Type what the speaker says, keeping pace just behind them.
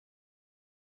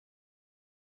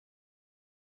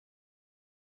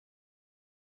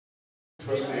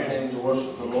Trust we came to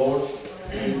worship the Lord.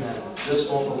 Amen.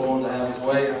 Just want the Lord to have His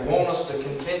way. I want us to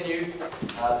continue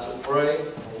to pray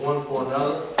one for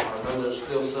another. I know there's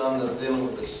still some that are dealing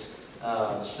with this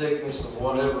sickness of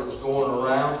whatever is going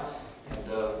around.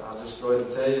 And I'll just go ahead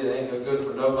and tell you, it ain't no good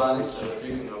for nobody. So if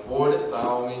you can avoid it, by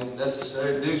all means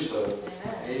necessary, do so.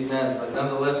 Amen. But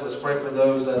nonetheless, let's pray for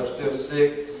those that are still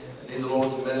sick. I need the Lord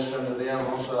to minister unto them.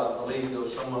 Also, I believe there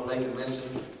was someone making mention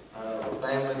of a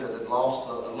family that had lost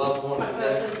a loved one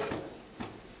today.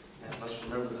 And let's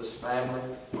remember this family.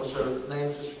 What's her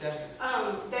name, Sister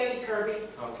Kathy? David Kirby.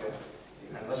 Okay.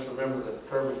 Amen. Let's remember the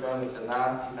Kirby family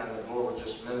tonight. Amen. The Lord will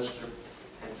just minister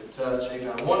and to touch.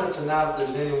 Amen. I wonder tonight if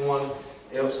there's anyone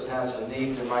else that has a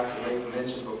need they'd like to make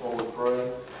mention before we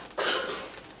pray.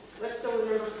 Let's still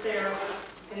remember Sarah.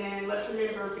 And then let's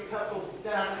remember the couple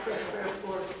that I requested prayer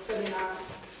for Sunday night.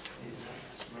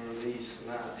 Let's remember these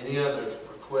tonight. Any other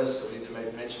requests that we need to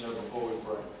make mention of before we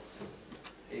pray?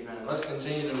 Amen. Let's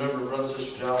continue to remember Brother and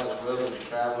Sister John as well as he's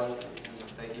traveling. I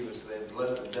think they had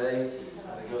left today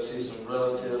to go see some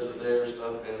relatives of theirs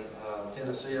up in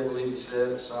Tennessee, I believe he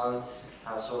said, son.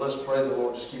 So let's pray the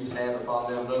Lord just keep His hand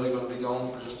upon them. I know they're going to be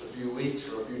gone for just a few weeks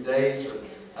or a few days or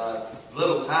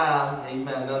little time,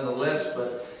 amen, nonetheless,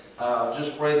 but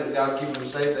just pray that God keep them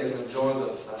safe. They can enjoy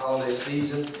the holiday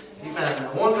season. Amen.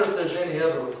 I wonder if there's any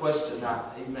other requests tonight.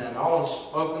 Amen. All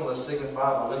unspoken, let's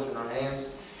signify by lifting our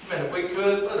hands. Amen. If we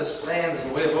could, let us stand as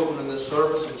a way of opening this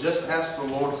service and just ask the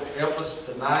Lord to help us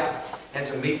tonight and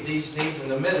to meet these needs and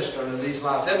to minister into these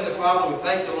lives. Heavenly Father, we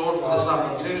thank you, Lord, for this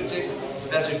opportunity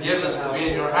that you've given us to be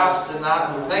in your house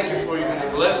tonight. We thank you for your many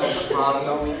blessings upon us.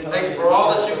 Thank you for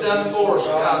all that you've done for us,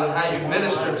 God, and how you've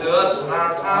ministered to us in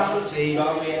our times of need.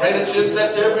 Pray that you'd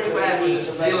touch every family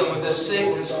that's dealing with this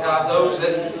sickness, God, those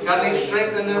that, God, need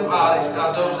strength in their bodies,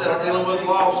 God, those that are dealing with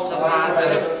loss tonight,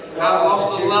 that have, God,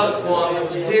 lost a loved one that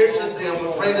was dear to them.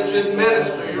 We pray that you'd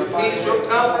minister your peace, your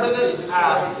comfort in this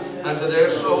time unto their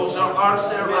souls, their hearts,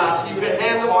 their lives. Keep your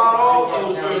hand upon all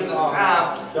those during this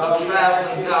time of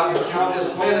traveling, God, that you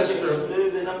just minister,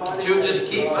 that you would just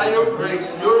keep by your grace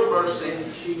and your mercy,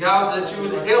 God, that you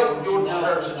would help your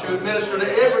church, that you would minister to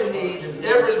every need and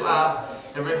every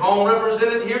life, every home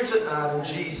represented here tonight, in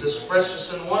Jesus'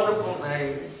 precious and wonderful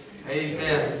name.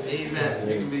 Amen. Amen.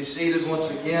 You can be seated once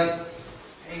again.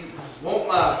 I want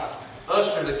my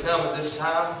usher to come at this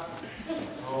time.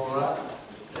 All right.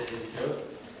 There you go.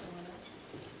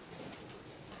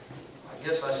 I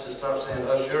guess I should start saying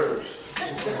ushers.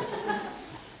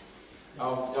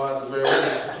 Y'all have to bear with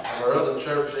us. At our other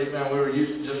church, amen, we were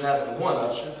used to just having one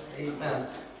usher. Amen.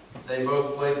 They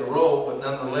both played the role, but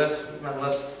nonetheless,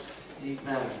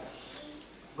 amen.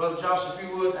 Brother Josh, if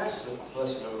you would, ask the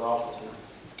blessing of the offering tonight.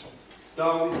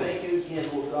 God, we thank you again,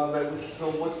 Lord God, that we can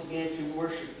come once again to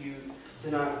worship you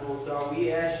tonight, Lord God.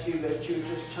 We ask you that you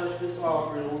just touch this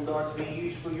offering, Lord God, to be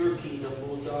used for your kingdom,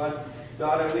 Lord God.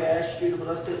 God, and we ask you to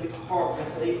bless every heart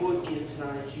that's able to give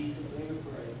tonight. In Jesus' name we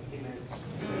pray. Amen.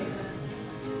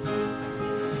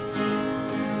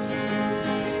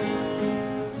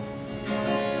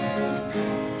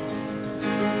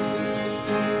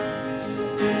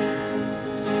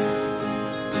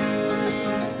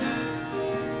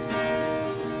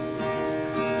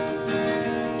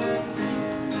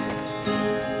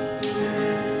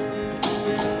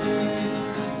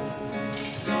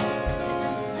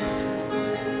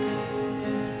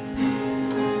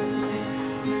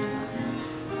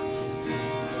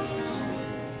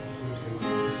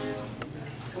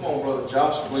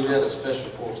 Josh, I believe you had a special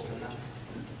for us tonight.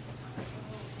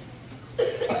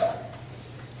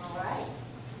 All right.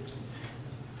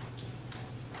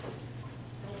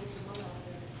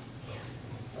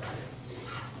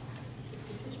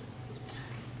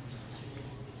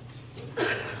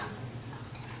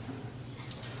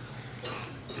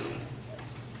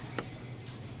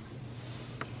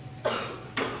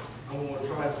 I'm going to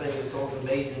try and sing this song,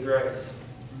 Amazing Grace.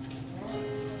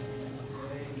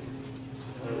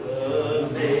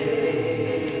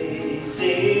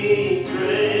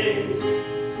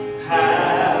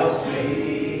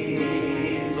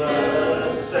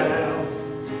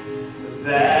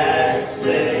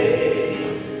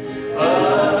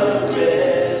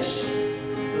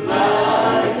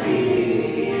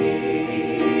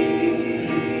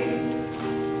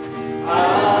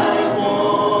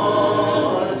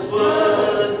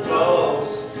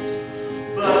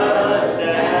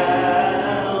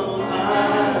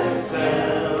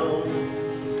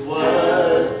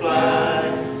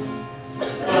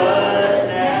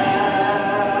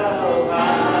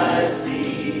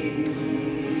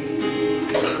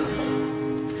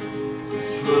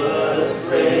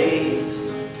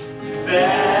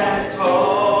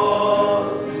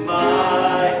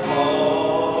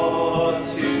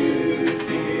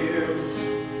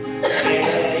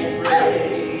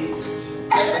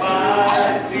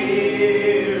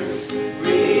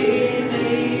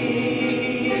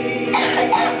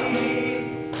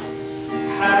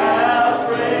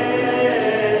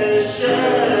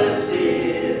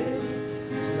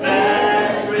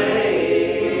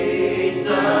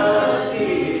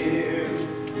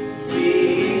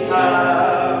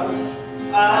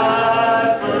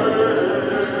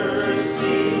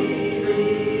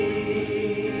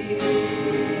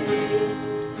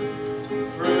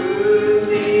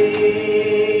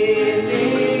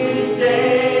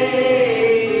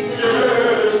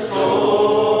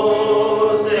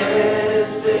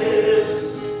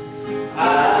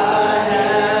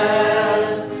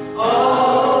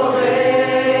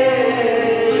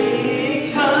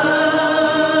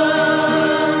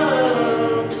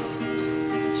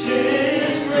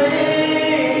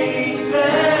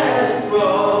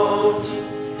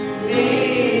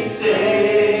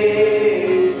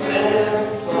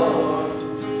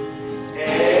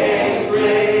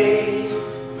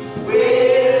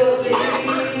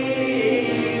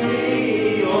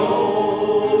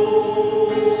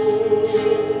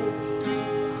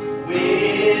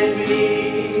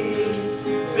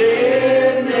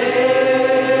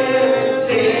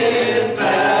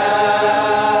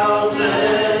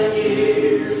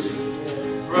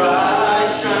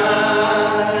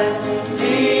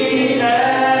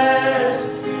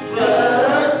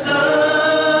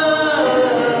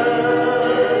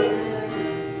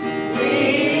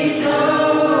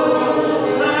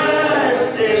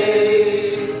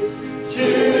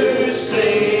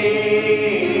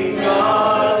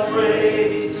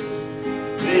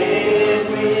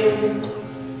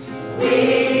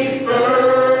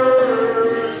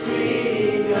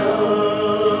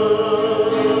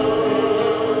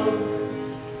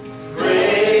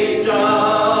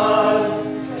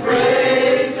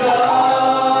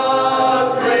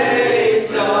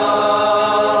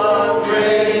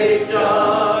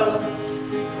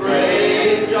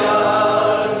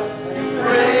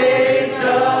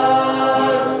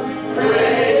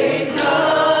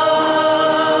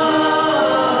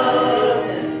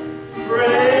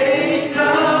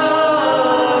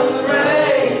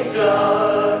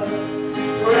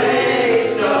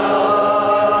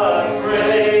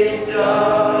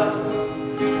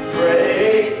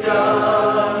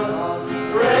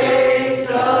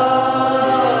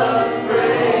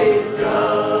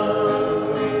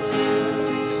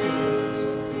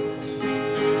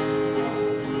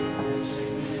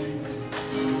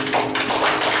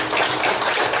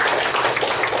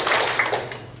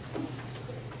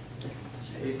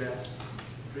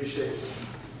 appreciate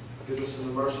the goodness and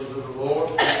the mercies of the Lord.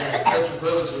 Such a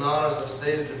privilege and honor, as I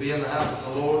stated, to be in the house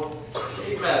of the Lord.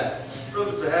 Amen. It's a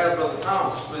privilege to have Brother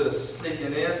Thomas with us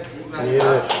sneaking in. Amen.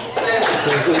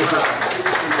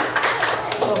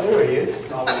 Oh, there he is.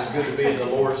 It's always good to be in the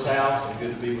Lord's house and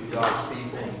good to be with God's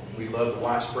people. We love the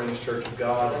White Springs Church of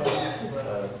God.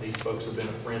 These folks have been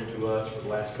a friend to us for the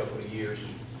last couple of years.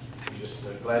 We're just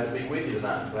glad to be with you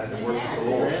tonight. Glad to worship the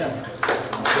Lord.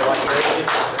 I feel like David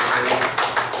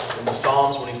in the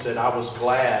Psalms when he said, I was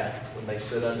glad when they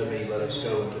said unto me, let us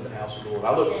go into the house of the Lord.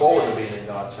 I look forward to being in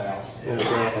God's house. And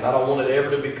I don't want it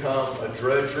ever to become a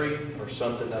drudgery or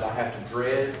something that I have to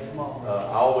dread.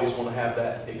 I always want to have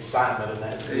that excitement and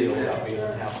that zeal about being in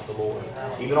the house of the Lord.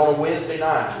 Even on a Wednesday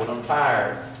night when I'm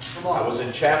tired. I was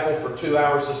in chapel for 2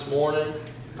 hours this morning.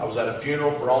 I was at a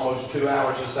funeral for almost 2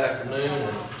 hours this afternoon.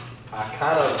 And I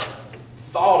kind of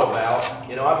thought about,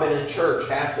 you know, I've been in church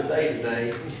half the day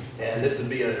today, and this would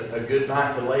be a good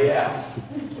night to lay out.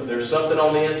 But there's something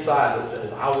on the inside that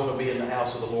says, I want to be in the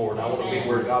house of the Lord. I want to be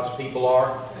where God's people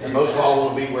are. And most of all, I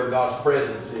want to be where God's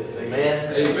presence is.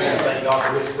 Amen? Amen. Thank God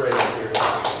for His presence here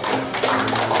tonight.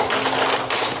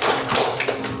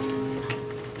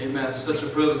 Amen. It's such a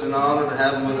privilege and honor to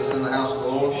have him with us in the house of the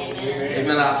Lord.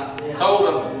 Amen. I told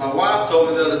him, my wife told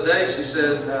me the other day, she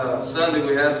said, Sunday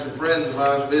we had some friends of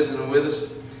ours visiting with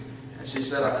us. And she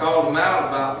said, I called them out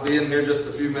about being here just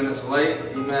a few minutes late.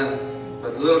 Amen.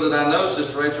 But little did I know,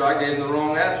 Sister Rachel, I gave them the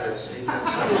wrong address.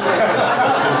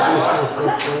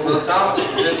 Brother Thomas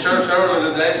was in church earlier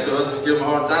today, so I'll just give him a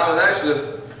hard time. It's actually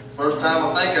the first time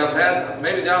I think I've had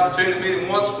maybe the opportunity to meet him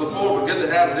once before, but good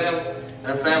to have them,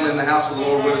 their family in the house of the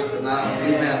Lord with us tonight.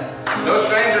 Amen. No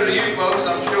stranger to you folks,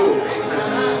 I'm sure.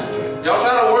 Amen. Y'all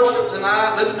try to worship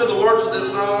tonight. Listen to the words of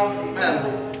this song. Amen.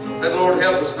 May the Lord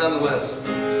help us nonetheless.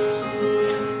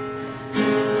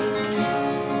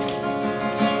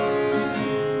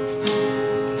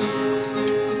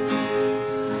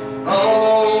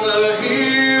 On the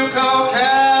hill called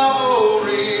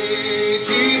Calvary,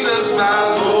 Jesus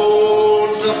my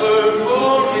Lord suffered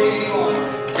for me,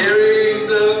 carried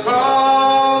the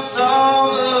cross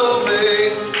all the way,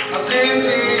 my sins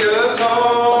He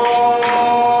atoned.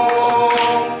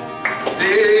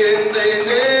 Then they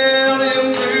nailed Him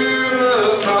to the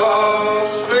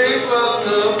cross, great was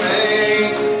the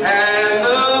pain and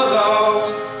the loss,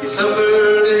 He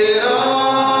suffered it all.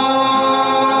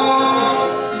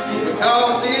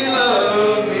 Because He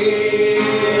loved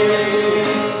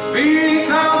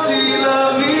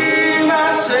me, my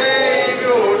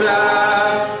Savior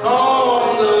died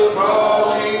on the cross.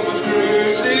 He was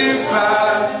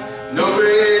crucified. No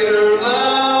greater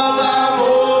love by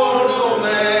mortal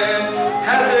man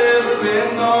has ever been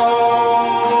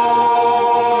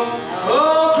known.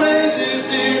 Oh, praise His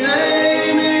dear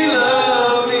name, He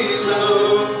loved me so.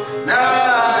 Now I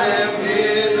am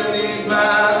His and He's mine, I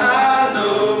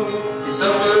know. He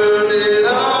suffered it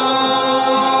all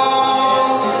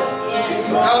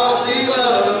because He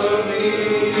loved me.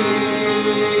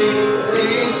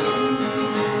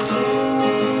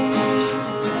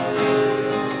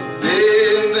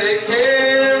 Then they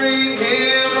carried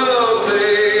Him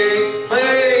away,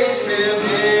 placed Him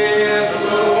in a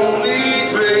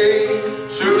lonely grave.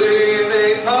 Surely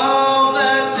they thought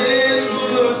that this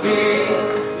would be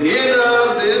the end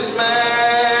of this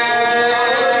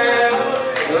man.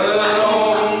 But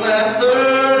on that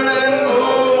third and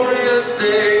glorious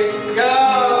day,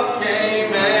 God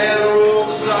came and rolled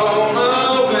the stone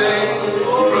away. He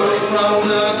rose from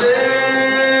the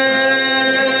dead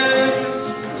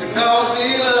because He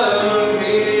loved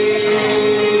me.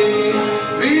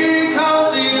 Because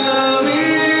He loved me,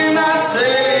 my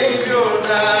Savior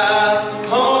died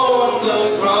on the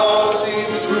cross. He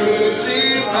was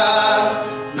crucified.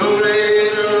 No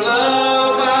greater love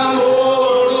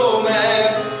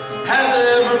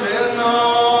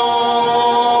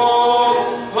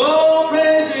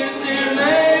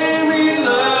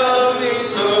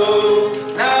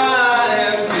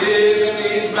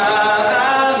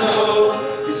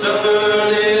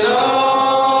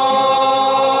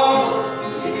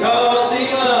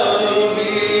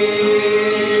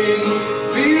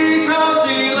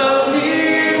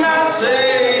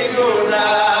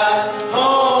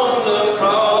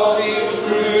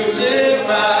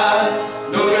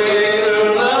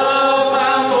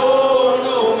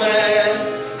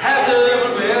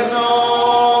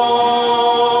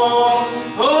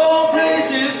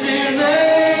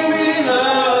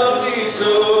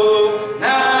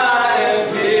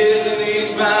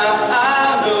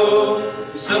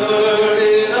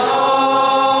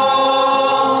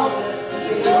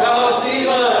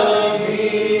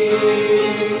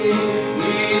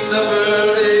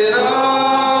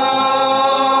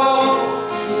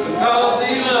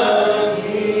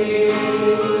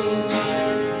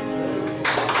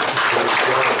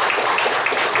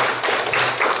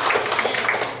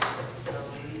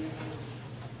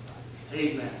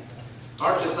Amen.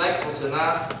 Aren't you thankful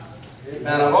tonight?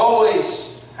 Amen. I've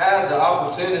always had the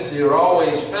opportunity, or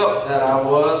always felt that I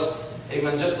was,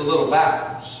 amen, just a little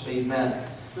backwards. Amen.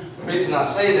 The reason I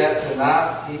say that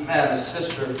tonight, amen, is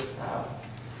Sister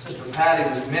Patty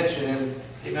was mentioning,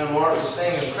 amen, we're to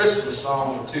sing a Christmas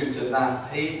song or two tonight.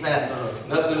 Amen.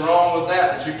 Nothing wrong with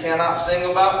that, but you cannot sing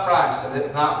about Christ and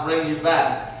it not bring you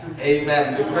back,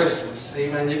 amen, to Christmas.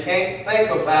 Amen. You can't think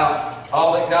about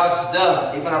all that God's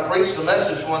done. Amen. I preached a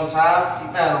message one time,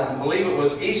 amen, I believe it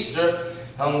was Easter,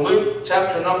 on Luke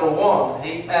chapter number 1,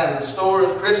 amen, the story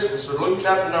of Christmas, or Luke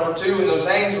chapter number 2, and those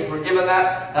angels were given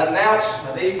that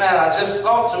announcement, amen. I just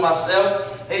thought to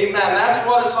myself, amen, that's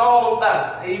what it's all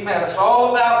about, amen. It's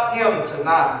all about Him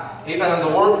tonight, amen,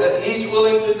 and the work that He's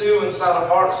willing to do inside of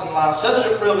hearts and lives.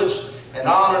 Such a privilege and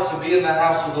honor to be in the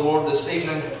house of the Lord this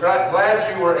evening.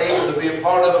 Glad you were able to be a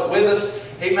part of it with us,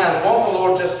 amen. Want the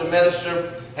Lord just to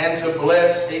minister and to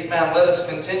bless. Amen. Let us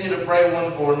continue to pray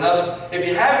one for another. If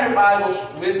you have your Bibles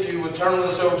with you, we'll turn with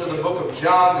us over to the book of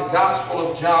John, the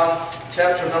Gospel of John,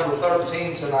 chapter number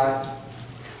 13 tonight.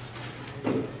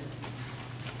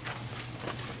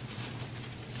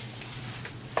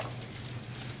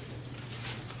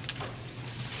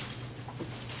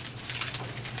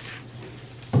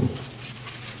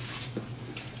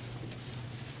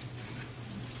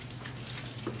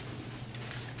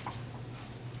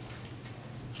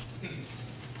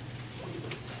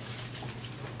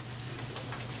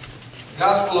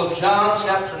 Gospel of John,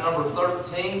 chapter number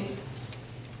 13.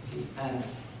 Amen.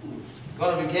 I'm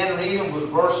going to begin reading with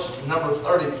verse number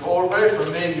 34. Very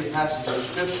familiar passage of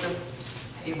Scripture.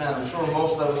 Amen. I'm sure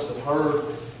most of us have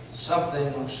heard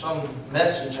something or some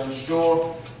message, I'm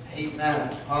sure.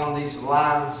 Amen. On these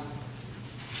lines.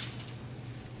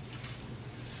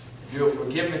 If you'll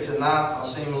forgive me tonight, I'll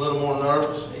seem a little more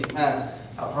nervous. Amen.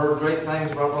 I've heard great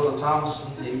things about Brother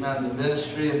Thomason. Amen. The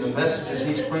ministry and the messages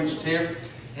he's preached here.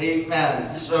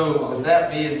 Amen. So, with that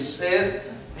being said,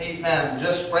 amen,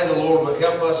 just pray the Lord will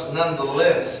help us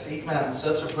nonetheless. Amen.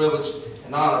 Such a privilege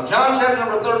and honor. John chapter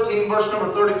number 13, verse number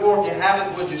 34. If you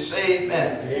have it, would you say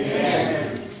amen?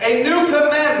 Amen. A new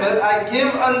commandment I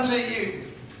give unto you,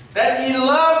 that ye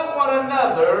love one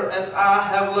another as I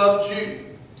have loved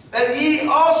you, that ye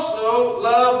also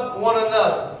love one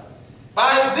another.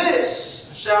 By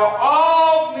this shall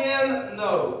all men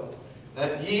know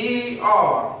that ye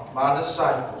are my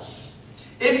disciples,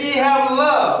 if ye have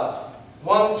love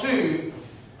one to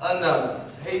another.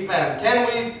 Amen. Can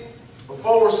we,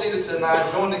 before we're seated tonight,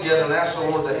 join together and ask the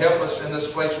Lord to help us in this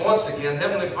place once again.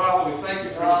 Heavenly Father, we thank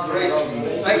you for your grace.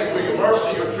 Thank you for your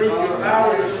mercy, your truth, your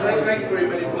power, your strength. Thank you for your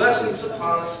many blessings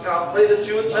upon us. God, pray that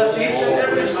you would touch each and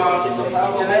every heart,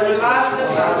 each and every life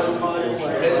tonight.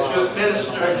 Pray that you would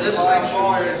minister in this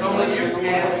sanctuary as only you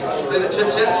can. Pray that you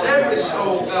touch every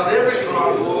soul, God, every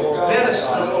heart.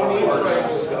 Minister, Lord, we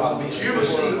pray that you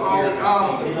receive all the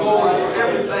honor, the glory for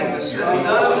everything that's said and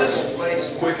done in this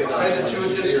place. Pray that you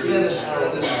would just minister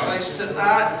in this place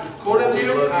tonight, according to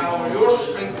your power, your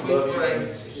strength, we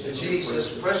pray. In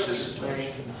Jesus' precious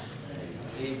name.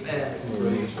 Amen.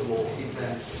 Praise the Lord.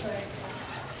 Amen.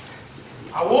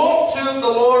 I want to, the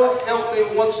Lord help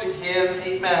me once again,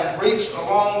 amen, preach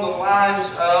along the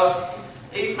lines of,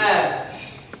 amen,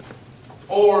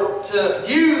 or to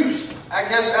use, I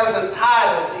guess, as a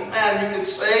title, amen, you could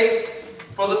say,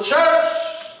 for the church,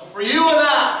 for you and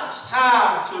I, it's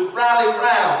time to rally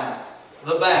around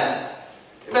the banner.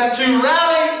 Amen, to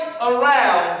rally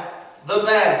around the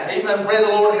banner. Amen, pray the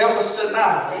Lord help us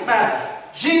tonight. Amen.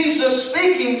 Jesus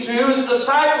speaking to his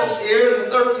disciples here in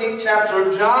the 13th chapter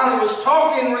of John, he was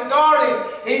talking regarding,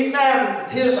 amen,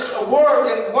 his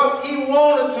work and what he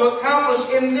wanted to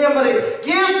accomplish in them. And he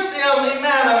gives them,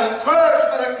 amen, an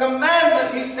encouragement, a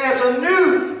commandment. He says, a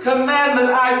new commandment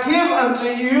I give unto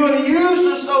you. And he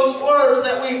uses those words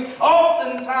that we've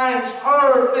oftentimes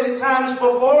heard many times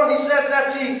before. He says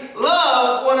that ye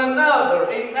love one another.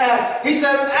 Amen. He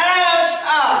says, as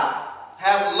I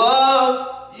have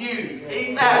loved you.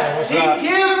 Amen. He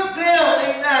gives them,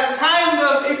 amen, kind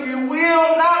of, if you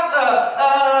will, not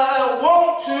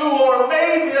want to or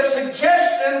maybe a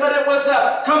suggestion, but it was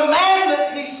a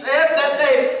commandment, he said, that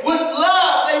they would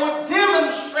love, they would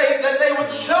demonstrate, that they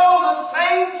would show the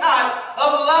same type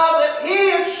of love that he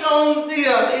had shown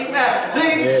them. Amen.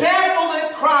 The example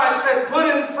that Christ had put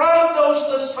in front of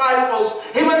those disciples,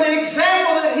 amen, the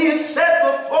example that he had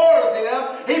set before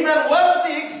them, amen, was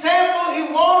the example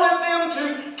he wanted them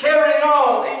to carry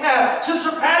on. Amen. Sister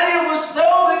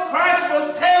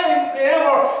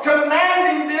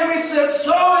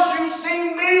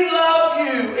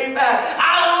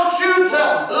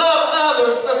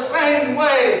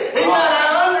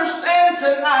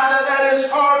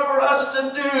us to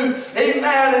do,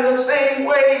 amen, in the same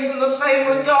ways, in the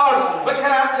same regards. But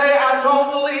can I tell you, I don't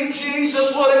believe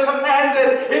Jesus would have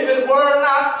commanded if it were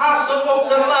not possible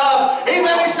to love.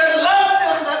 Amen. He said, love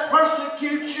them that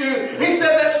persecute you. He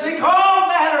said, that speak all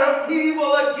manner of evil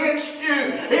against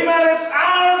you. Amen. It's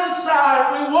our desire, if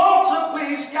we want to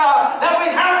please God, that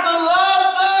we have to love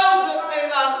those that may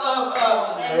not love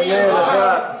us. Amen. That's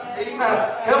right. Amen.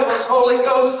 Help us, Holy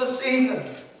Ghost, this evening.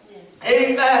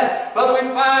 Amen. But we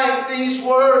find these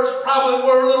words probably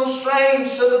were a little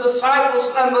strange to the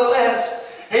disciples nonetheless.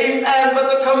 Amen. But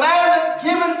the commandment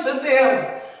given to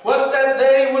them was that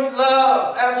they would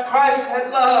love as Christ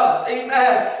had loved.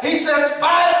 Amen. He says,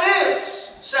 by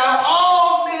this shall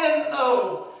all men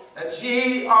know that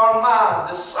ye are my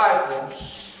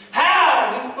disciples.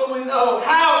 How will we know?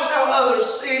 How shall others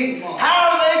see?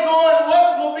 How are they going?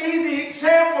 What will be the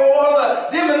example or the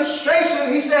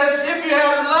demonstration? He says, if you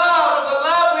have love, or the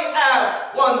love we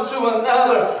have one to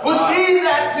another, would be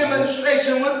that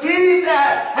demonstration, would be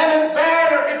that having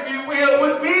banner, if you will,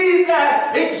 would be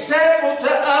that example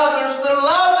to others. The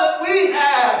love that we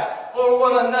have for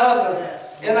one another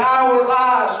in our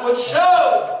lives would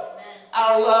show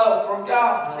our love for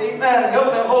God. Amen.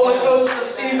 Help me, Holy Ghost,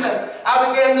 this evening. I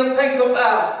began to think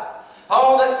about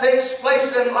all that takes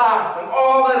place in life and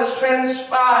all that has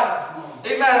transpired.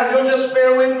 Amen. You'll just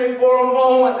bear with me for a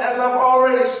moment, as I've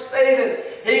already stated.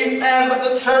 Amen. But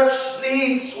the church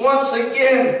needs once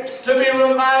again to be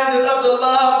reminded of the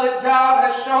love that God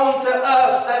has shown to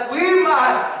us, that we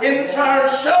might in turn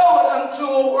show it unto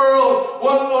a world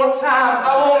one more time.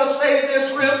 I want to say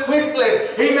this real quickly.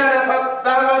 Amen. If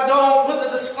I don't put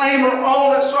the disclaimer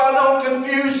on it so I don't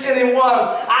confuse anyone.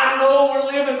 I know we're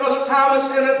living, Brother Thomas,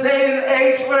 in a day and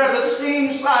age where it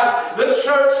seems like the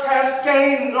church has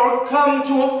gained or come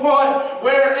to a point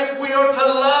where if we are to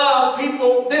love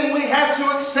people, then we have to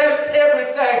accept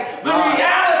everything. The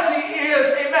reality is,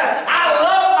 amen, I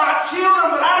love my children,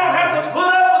 but I don't have to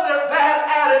put up with their bad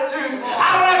attitudes. I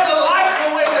don't have to like the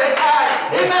way they act.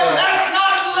 Amen. That's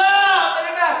not love.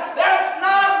 Amen. That's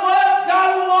not what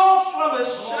God wants from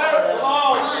us, church.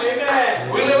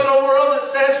 Amen. We live in a world that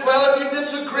says, well, if you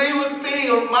disagree with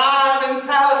me or my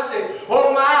mentality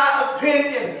or my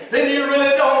opinion, then you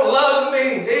really don't love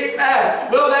me.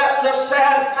 Amen. Well, that's a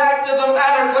sad fact of the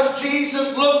matter, because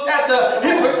Jesus looked at the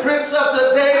hypocrites of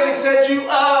the day and he said, you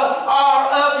are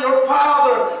of your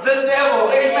father, the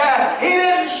devil. Amen. He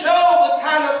didn't show the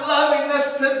kind of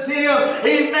lovingness to them,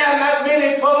 amen, that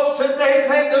many folks today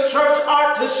think the church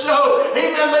ought to show.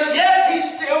 Amen. But yet he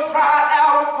still cried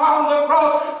out upon the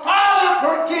cross, Father,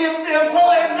 forgive them, for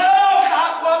they know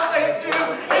not what they do.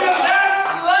 Amen. That's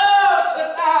love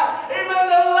tonight. Amen.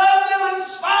 To love them in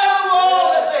spite of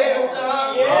all that they have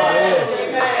done. Yes.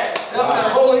 Amen. Help the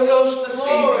Holy Ghost this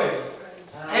evening.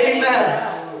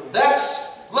 Amen.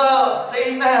 That's love.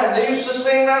 Amen. They used to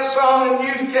sing that song in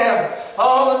youth camp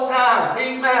all the time.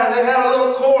 Amen. They had a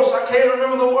little chorus. I can't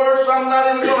remember the words, so I'm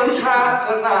not even going to try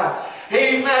it tonight.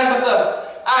 Amen. But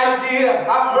the idea,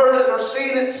 I've heard it or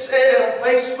seen it said on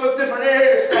Facebook, different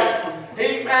areas, that,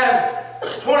 amen,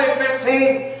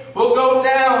 2015 will go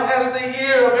down as the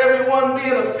year of everyone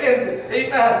being offended.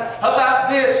 Amen. About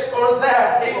this or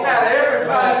that. Amen.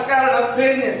 Everybody's got an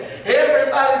opinion.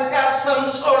 Everybody's got some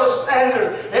sort of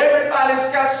standard. Everybody's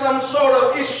got some sort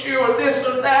of issue or this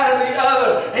or that or the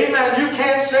other. Amen. You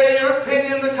can't say your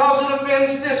opinion because it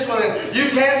offends this one. You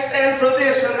can't stand for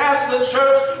this. And as the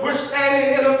church, we're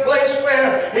standing in a place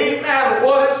where, amen,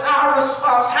 what is our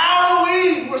response? How do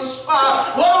we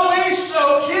respond? What do we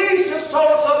show? Jesus told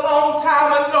us a long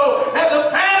time ago that the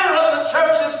banner of the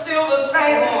church is still the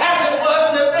same as it was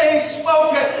the day he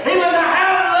spoke it. Even to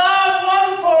have love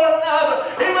one for another.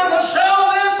 Even to show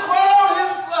this world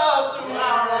his love through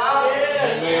our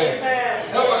lives. Amen.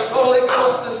 Help us, Holy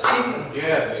Ghost, this evening.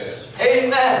 Yes.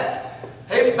 Amen.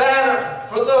 A banner,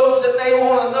 for those that may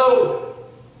want to know,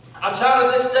 I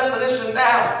jotted this definition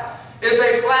down, is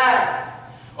a flag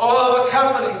of a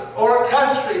company or a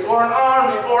country or an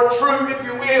army or a troop, if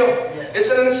you will. It's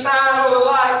an ensign or the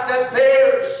like that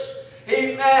bears,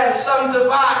 amen, some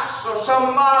device or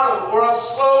some motto or a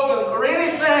slogan or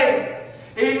anything,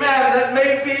 amen, that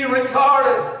may be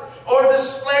regarded or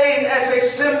displayed as a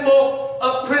symbol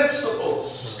of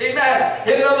principles. Amen.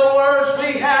 In other words,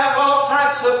 we have all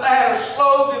types of banners,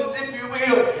 slogans, if you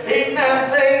will. Amen.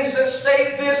 Things that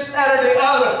state this, that, or the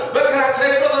other. But can I tell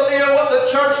you, Brother Leo, what the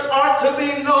church ought to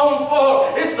be known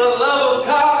for is the love of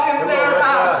God in their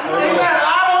lives. Amen.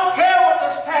 I don't care what the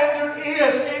standard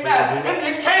is. Amen. If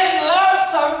you can't love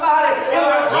somebody in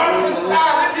their darkest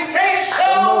time, if you can't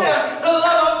show them the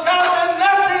love of God, then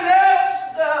nothing else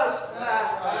does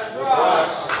matter.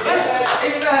 Listen,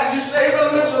 amen. Amen. You say,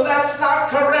 Brother Mitchell, that's not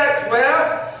correct.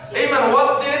 Well, amen.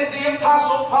 What did the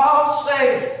Apostle Paul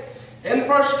say in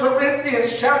 1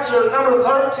 Corinthians chapter number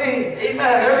 13?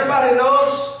 Amen. Everybody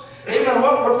knows, amen,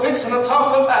 what we're fixing to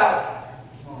talk about.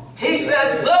 He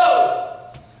says,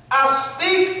 though I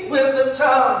speak with the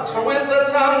tongues, or with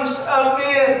the tongues of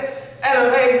men and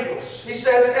of angels, he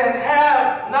says, and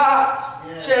have not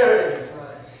charity,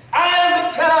 I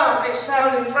am become a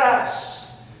sounding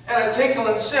brass and a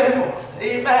tinkling cymbal.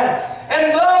 Amen.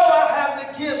 And though I have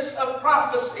the gifts of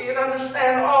prophecy and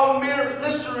understand all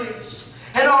mysteries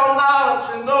and all knowledge,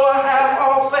 and though I have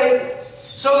all faith,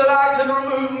 so that I can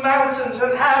remove mountains,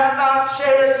 and have not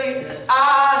charity,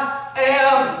 I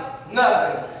am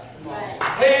nothing.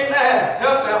 Amen.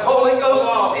 Help me, Holy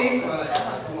Ghost, this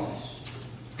evening.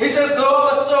 He says, though I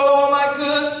bestow all my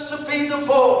goods to feed the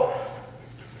poor,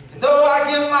 and though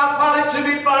I give my body to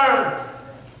be burned,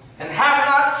 and have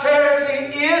not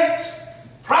charity, it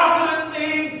profiteth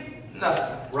me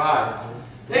nothing. Right.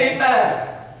 Amen.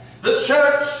 The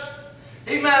church,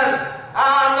 amen.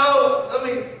 I know,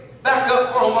 let me back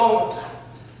up for a moment.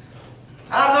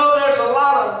 I know there's a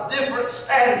lot of different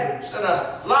standards and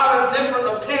a lot of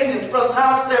different opinions. Brother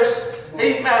Thomas, there's,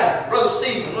 amen. Brother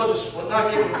Stephen, we'll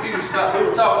not get confused about who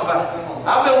we're talking about.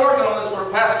 I've been working on this for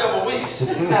the past couple of weeks.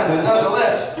 Amen. But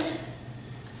nonetheless.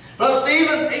 Brother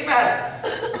Stephen, amen.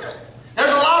 There's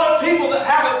a lot of people that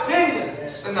have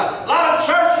opinions. And a lot of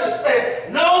churches, they're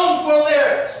known for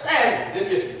their standard. If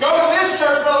you go to this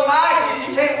church, Brother Mike,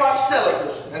 you can't watch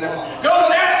television. And go to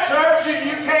that church,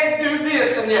 you can't do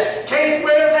this, and you can't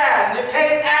wear that, and you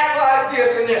can't act like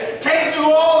this, and you can't do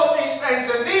all of these things.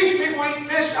 And these people eat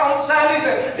fish on Sundays,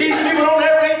 and these people don't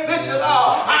ever eat fish at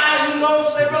all. You know,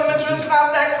 say, Brother Mitchell, it's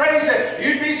not that crazy.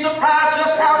 You'd be surprised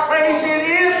just how crazy it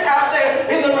is out there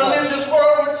in the religious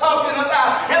world we're talking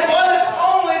about. And what is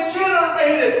only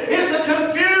generated is the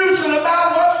confusion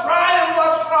about what's right and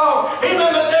what's wrong. Even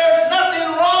but there's nothing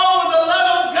wrong with the love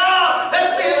of God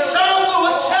that's being shown through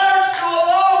a church, to a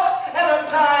lost and a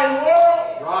dying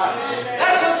world. Right.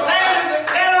 That's a standard that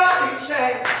cannot be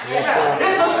changed.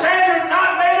 It's a standard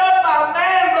not made up by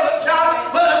man, Brother Josh,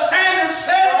 but a standard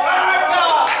set by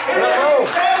God. It is an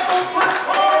example put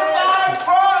forward by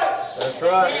Christ. That's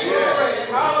right. Yes.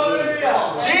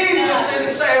 Hallelujah. Jesus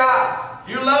didn't say,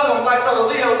 you love them like Brother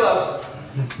Leo loves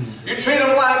them. You treat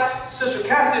them like Sister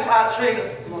Kathy might treat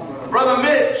them. Brother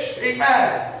Mitch,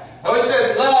 amen. No, he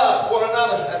said, love one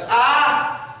another as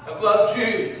I have loved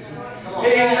you.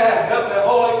 Amen. Help me,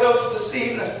 Holy Ghost, this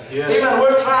evening. Yes. Amen.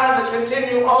 We're trying to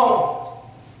continue on.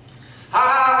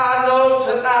 I know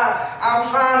tonight I'm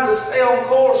trying to stay on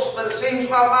course, but it seems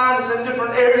my mind is in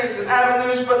different areas and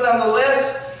avenues, but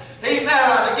nonetheless, amen,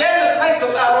 I began to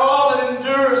think about all that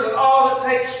endures and all that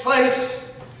takes place.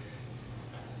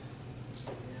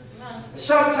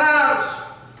 Sometimes,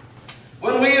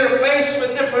 when we are faced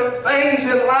with different things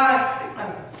in life,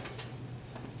 amen,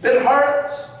 been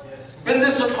hurt, been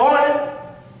disappointed,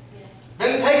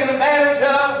 been taken advantage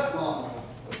of,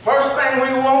 the first thing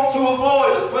we want to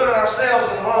avoid is putting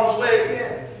ourselves in harm's way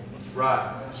again.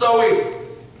 Right. So we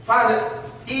find it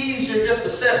easier just to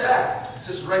sit back.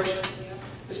 Sister Rachel,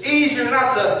 it's easier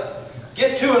not to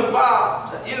get too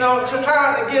involved, you know, to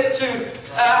try to get to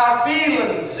our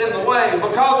feelings in the way.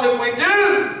 Because if we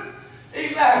do,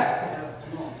 amen,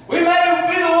 we may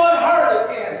be the one hurt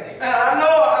again. Amen. I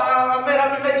know I may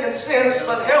not be making sense,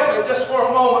 but help me just for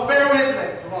a moment. Bear with me.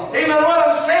 Amen. What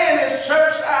I'm saying is,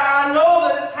 church, I know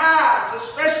that at times,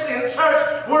 especially in church,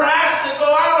 we're asked to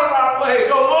go out of our way,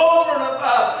 go over and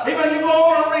above. Amen. You go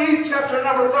over and read chapter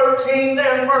number 13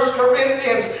 there in 1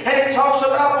 Corinthians, and it talks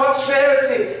about what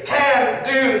charity can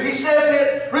do. He says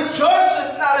it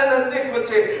rejoices not in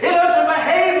iniquity. It doesn't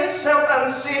behave itself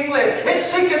unseemly. It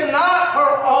seeketh not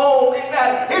her own.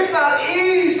 Amen. It's not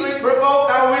easily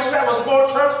provoked. I wish that was more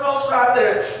church folks right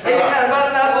there. Amen.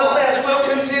 But nonetheless,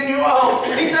 we'll continue on.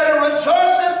 He said it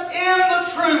rejoiceth in the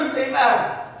truth.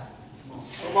 Amen.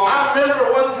 I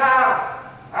remember one time,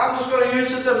 I'm just going to use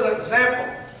this as an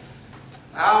example.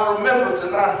 I'll remember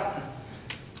tonight.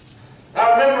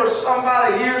 I remember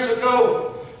somebody years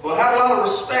ago who I had a lot of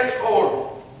respect for.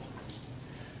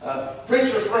 A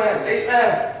preacher friend,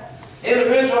 amen.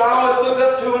 Individual I always looked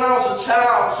up to when I was a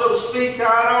child, so to speak.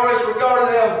 I always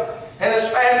regarded him and his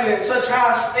family in such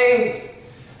high esteem.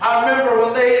 I remember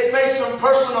when they had faced some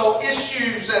personal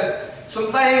issues and some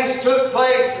things took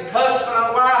place, and husband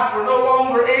and wife were no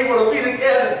longer able to be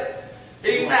together.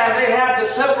 Amen. They had to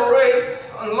separate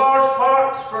in large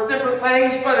parts for different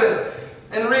things, but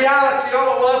in reality,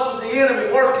 all it was the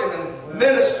enemy working and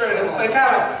ministering and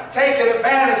kind of taking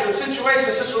advantage of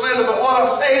situations, Sister Linda. But what I'm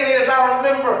saying is, I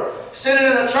remember sitting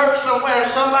in a church somewhere and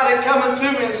somebody coming to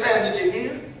me and saying, "Did you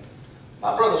hear?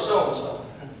 My brother so-and-so.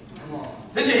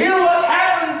 Did you hear what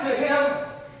happened to him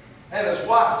and his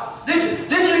wife? Did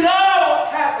you know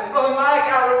what happened?" Brother Mike,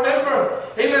 I remember,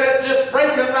 amen, it just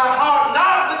breaking my heart,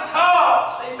 not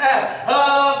because, amen,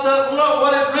 of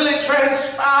what had really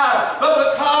transpired, but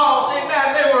because,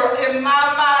 amen, they were, in my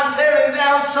mind, tearing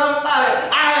down somebody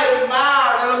I had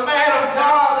admired and a man of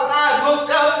God that I had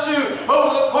looked up to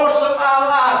over the course of my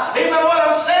life. Amen, what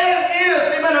I'm saying is,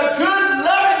 amen, a good,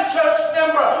 loving church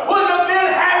member wouldn't have been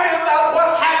happy about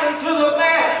what happened to the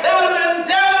man. They would have been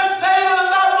devastated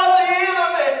about what the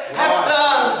enemy had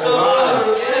done to the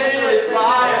brother and sister in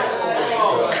Christ.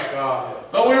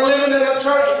 But we're living in a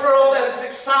church world that is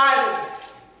excited.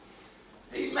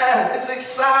 Amen. It's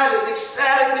excited,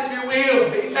 ecstatic, if you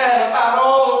will. Amen. About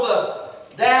all of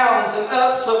the downs and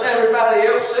ups of everybody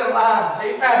else in life.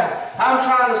 Amen. I'm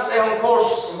trying to stay on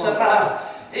course tonight.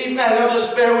 Amen. You'll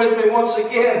just bear with me once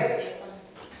again.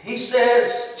 He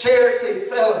says, charity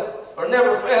faileth, or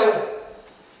never faileth.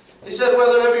 He said,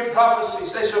 whether there be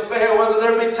prophecies, they shall fail. Whether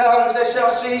there be tongues, they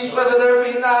shall cease. Whether there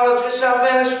be knowledge, it shall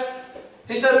vanish.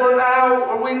 He said, for now,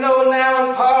 or we know now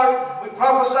in part, we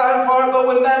prophesy in part, but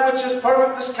when that which is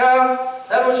perfect is come,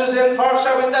 that which is in part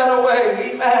shall be done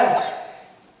away. Amen.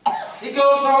 He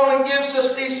goes on and gives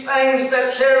us these things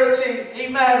that charity,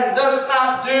 amen, does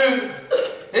not do.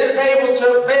 It is able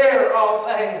to bear all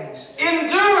things,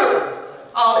 endure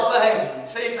all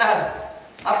things. Amen.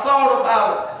 I thought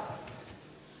about it.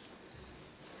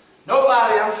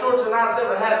 Nobody, I'm sure tonight's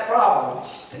ever had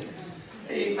problems.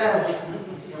 Amen.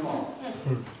 Come on.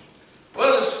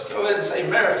 Well, let's go ahead and say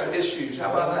marital issues.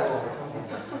 How about that?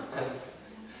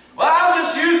 Well, I'm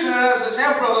just using it as an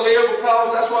example, Brother Leo,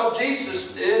 because that's what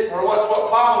Jesus did, or what's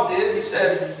what Paul did. He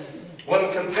said,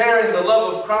 when comparing the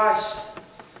love of Christ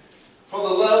for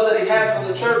the love that he had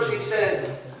for the church, he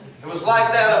said, it was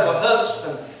like that of a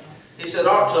husband. He said,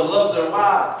 ought to love their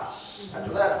wives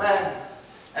after that manner,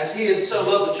 as he had so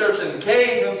loved the church and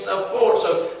gave himself for it.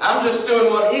 So I'm just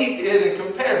doing what he did and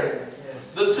comparing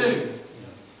the two.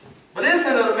 But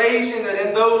isn't it amazing that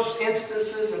in those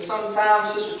instances, and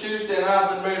sometimes Sister Tuesday and I have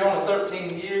been married only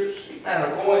 13 years, and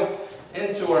are going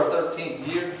into our 13th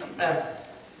year.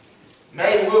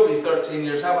 May will be 13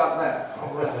 years. How about that?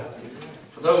 All right.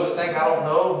 For those that think I don't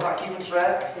know, I'm not keeping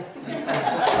track.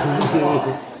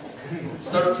 It's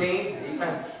 13.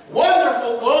 Amen.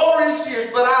 Wonderful, glorious years.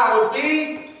 But I would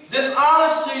be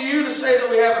dishonest to you to say that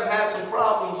we haven't had some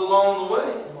problems along the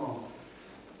way.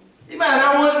 Amen.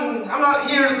 I'm not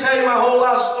here to tell you my whole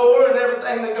life story and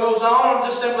everything that goes on. I'm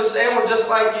just simply saying we're just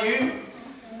like you.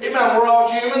 Amen. We're all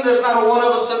human. There's not a one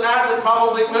of us tonight that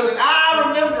probably couldn't.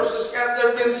 I remember, there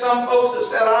have been some folks that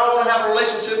said, I want to have a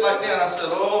relationship like that. And I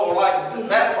said, oh, like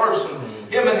that person,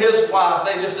 him and his wife,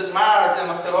 they just admired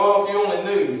them. I said, oh, if you only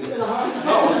knew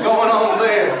what was going on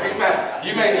there. Amen.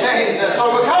 You may change that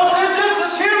story because they're just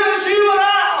as human as you and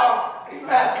I are.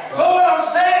 Amen. But what I'm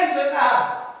saying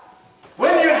tonight,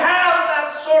 when you have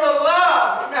that sort of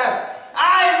love, amen,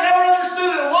 I have never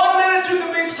understood it. In 1 minute you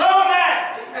can be so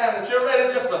mad, amen, that you're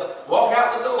ready just to walk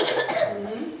out the door.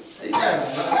 Amen.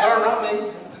 Sir, not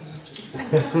me.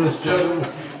 Just joking.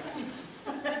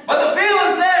 But the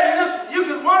feeling's there. You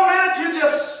could 1 minute you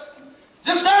just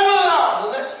done with it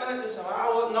all. The next minute you say, I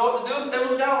wouldn't know what to do if they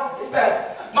was gone. Amen.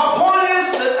 My point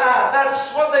is tonight,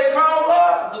 that's what they call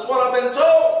love. That's what I've been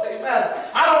told. Amen.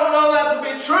 I don't know that to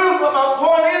be true, but my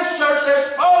point is, church,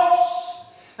 there's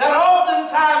folks that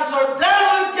oftentimes are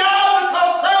down with God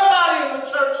because somebody in the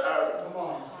church hurt them.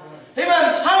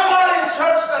 Amen. Somebody in the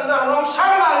church done wrong.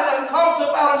 Somebody done talked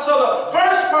about them. So the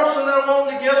first person they're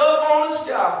wanting to give up on is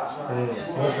God.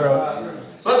 That's right.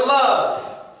 But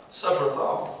love suffereth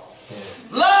all.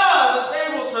 Love is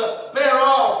able to bear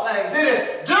all things.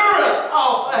 It endureth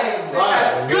all things.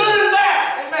 Amen. Good and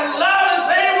bad. Amen. Love is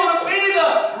able to be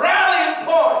the rallying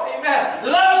point. Amen.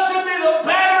 Love should be the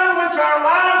banner in which our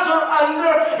lives are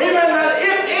under. Amen. That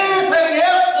if anything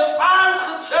else defines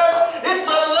the church, it's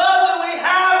the love that we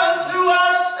have unto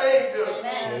our Savior.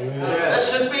 Amen. That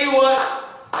should be what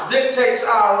dictates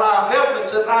our life. Help me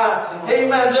tonight.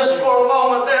 Amen. Just for a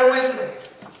moment, bear with me.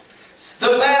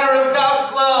 The banner of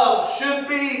God's love should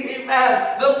be,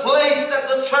 amen, the place that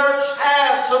the church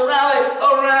has to rally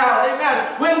around.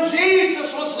 Amen. When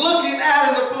Jesus was looking at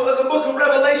in the book of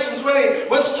Revelations, when he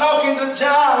was talking to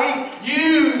John, he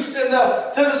used to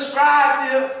describe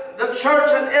the church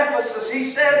at Ephesus, he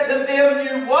said to them,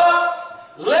 you what?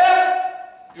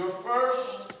 Left your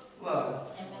first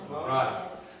love. Right.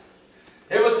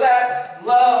 It was that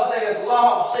love they had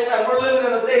lost. Amen. We're living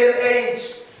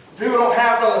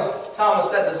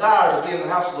desire to be in the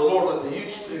house of the Lord like they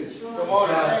used to. Come on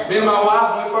now. Me and my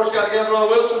wife, when we first got together,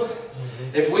 Brother Wilson,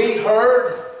 if we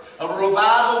heard of a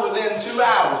revival within 2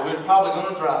 hours, we were probably going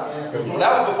to drive. Well,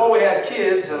 that was before we had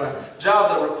kids and a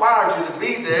job that required you to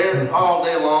be there all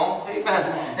day long. Amen.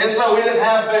 And so we didn't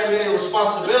have very many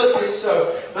responsibilities.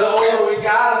 So the older we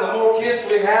got and the more kids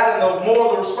we had and the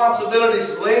more the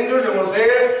responsibilities lingered and were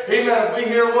there. Amen. If we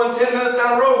here 10 minutes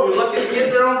down the road, we're lucky to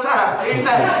get there on time.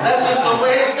 Amen. That's just the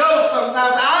way it goes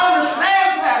sometimes. I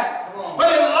understand that. But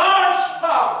in large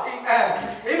part,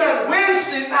 amen. Amen.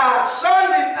 Wednesday nights,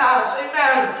 Sunday nights,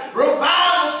 amen.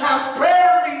 Revival times,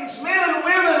 prayer meetings, men and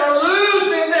women are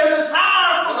losing their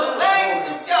desire for the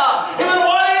things of God. Amen.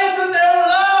 What is it? Their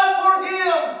love for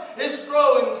Him is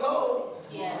growing cold.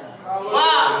 Yes.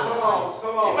 Why?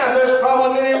 Come on. Amen. There's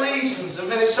probably many reasons and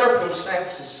many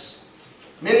circumstances,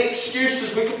 many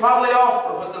excuses we could probably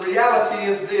offer, but the reality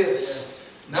is this: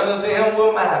 none of them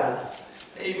will matter.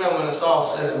 Amen. When it's all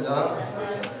said and done,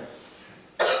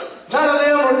 none of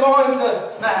them are going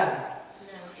to matter.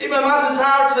 Amen. My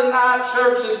desire tonight,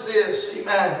 church, is this.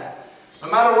 Amen.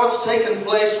 No matter what's taken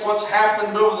place, what's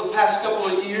happened over the past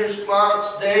couple of years,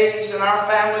 months, days, in our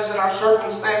families and our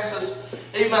circumstances,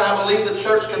 amen, I believe the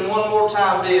church can one more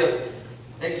time be an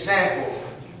example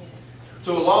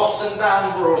to a lost and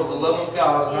dying world of the love of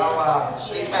God in our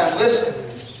lives. Amen. Listen.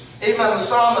 Amen. The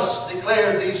psalmist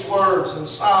declared these words in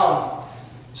Psalm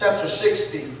chapter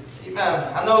 60.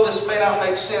 Amen. I know this may not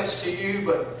make sense to you,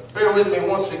 but bear with me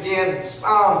once again.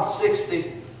 Psalm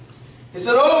 60. He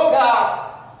said, "O God,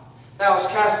 Thou hast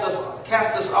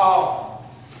cast us off.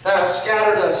 Thou hast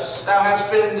scattered us. Thou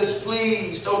hast been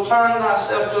displeased. O turn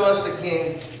Thyself to us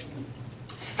again.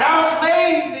 Thou hast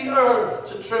made the earth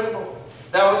to tremble.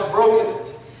 Thou hast broken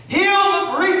it. Heal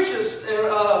the breaches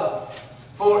thereof,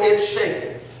 for it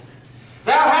shaketh.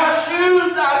 Thou hast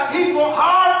shewed Thy people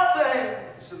hard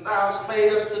things, and Thou hast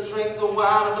made us to drink the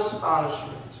wine of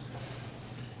astonishment."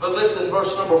 But listen,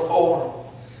 verse number 4.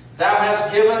 "Thou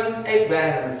hast given a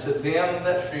banner to them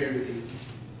that fear Thee,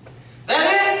 that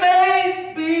it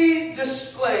may be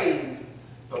displayed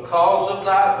because of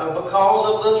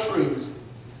the truth."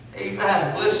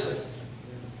 Amen. Listen.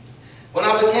 When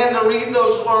I began to read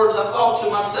those words, I thought to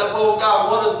myself, oh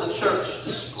God, what is the church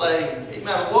displaying?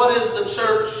 Amen. What is the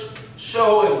church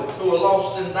showing to a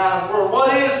lost and dying world?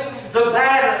 What is the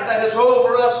banner that is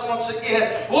over us once again?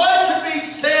 What can be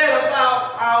said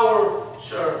about our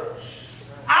church,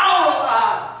 our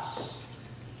lives?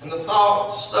 And the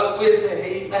thought stuck with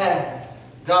me, amen.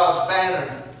 God's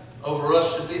banner over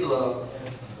us should be love.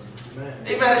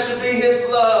 Amen. It should be His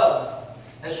love,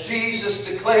 as Jesus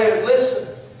declared.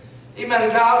 Listen, amen.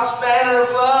 God's banner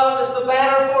of love is the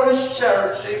banner for His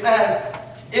church. Amen.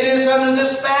 It is under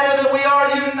this banner that we are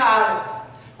united.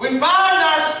 We find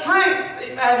our strength,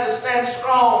 amen, to stand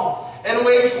strong and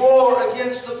wage war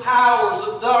against the powers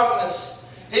of darkness.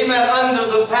 Amen. Under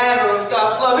the banner of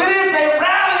God's love. It is a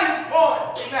rallying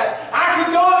point. Amen. I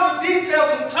could go into details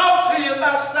and talk to you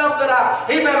about stuff that I,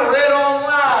 amen, read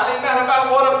online. Amen.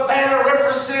 About what a banner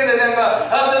represented and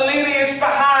the lineage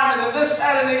behind it and this,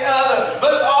 that, and the other.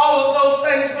 But all of those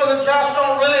things, Brother Josh,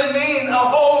 don't really mean a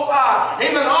whole lot.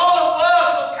 Amen. All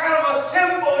it was kind of a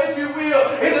symbol, if you will.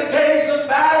 In the days of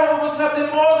battle, it was nothing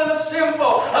more than a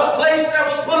symbol. A place that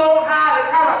was put on high to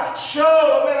kind of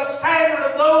show, amen, a standard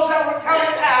of those that were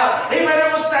coming out. Amen.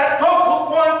 It was that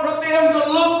focal point for them to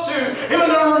look to. Amen.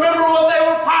 To remember what they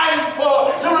were fighting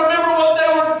for. To remember what they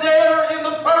were there in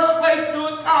the first place to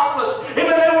accomplish.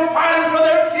 Amen. They were fighting for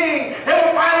their king. They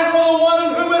were fighting for the one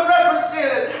whom it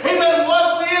represented. Amen.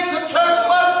 What we as the church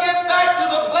must get back to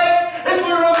the place is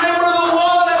we remember the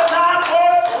one that died for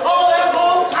us all that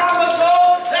long time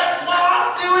ago. That's why I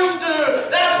still endure.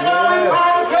 That's why we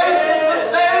find grace to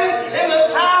sustain in the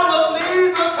time of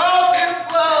need, because His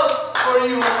love for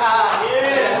you and I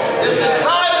is the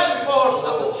driving force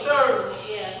of the church.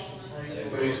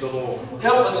 Praise the Lord.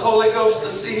 Help us, Holy Ghost,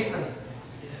 this evening.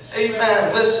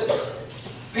 Amen. Listen.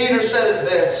 Peter said it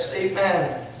best.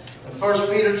 Amen. In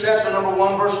 1 Peter chapter number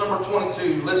 1, verse number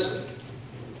 22. Listen.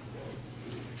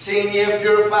 "Seeing ye have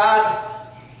purified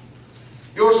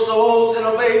your souls in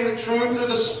obeying the truth through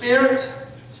the Spirit,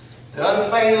 the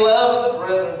unfeigned love of the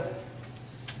brethren,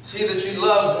 see that you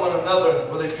love one another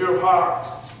with a pure heart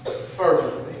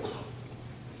fervently."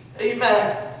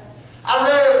 Amen. I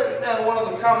read, amen, one of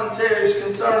the commentaries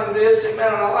concerning this,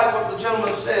 amen, and I like what the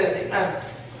gentleman said, amen.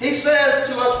 He says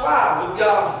to us, why would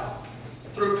God,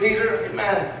 through Peter,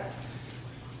 amen,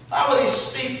 why would He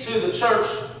speak to the church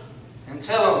and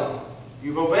tell them,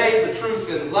 you've obeyed the truth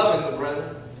in loving the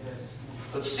brethren,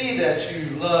 but see that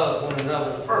you love one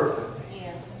another fervently.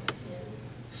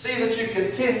 See that you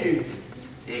continue,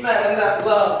 Amen. And that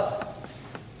love.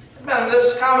 Amen.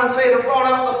 This commentator brought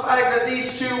out the fact that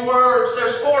these two words,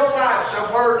 there's 4 types.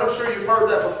 I'm sure you've heard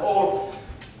that before.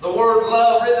 The word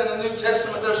love written in the New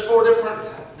Testament, there's 4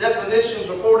 different definitions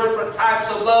or 4 different types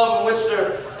of love in which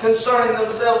they're concerning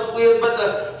themselves with. But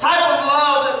the type of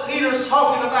love that Peter's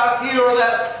talking about here, or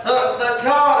that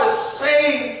God is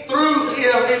saying through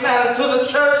him, amen, to the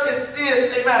church, is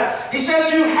this, amen. He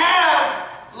says you have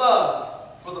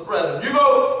love for the brethren. You've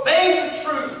obeyed the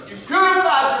truth. You've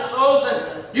purified your souls,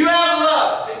 and you have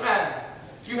love, amen.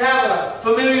 You have a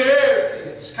familiarity.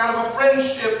 It's kind of a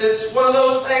friendship. It's one of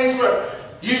those things where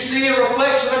you see a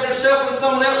reflection of yourself in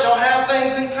someone else. Y'all have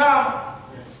things in common.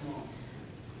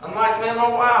 Unlike me and my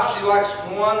wife, she likes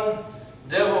one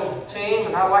devil team,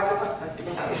 and I like another.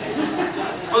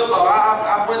 Football.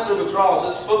 I went through withdrawals.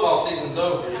 This football season's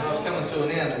over. You know, it's coming to an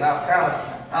end, and I've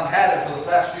had it for the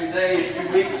past few days, few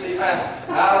weeks. Amen.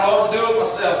 I don't know what to do with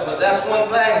myself, but that's one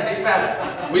thing.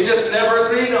 Amen. We just never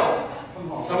agreed on.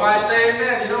 Somebody say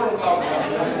amen. You know what I'm talking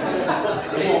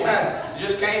about. Amen. You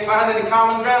just can't find any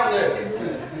common ground there.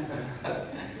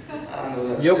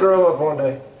 You'll grow up one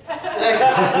day.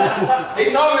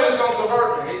 He told me he was going to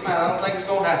convert me. I don't think it's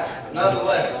going to happen.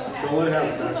 Nonetheless,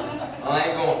 I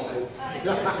ain't going to.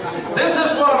 This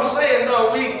is what I'm saying,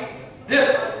 though. We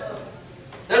differ.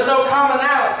 There's no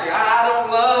commonality. I don't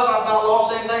love. I've not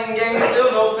lost anything in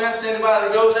Gainesville. No offense to anybody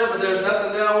that goes there, but there's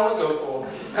nothing there I want to go for.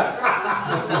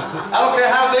 I don't care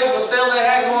how big of a sale they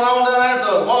had going on down there at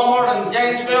the Walmart in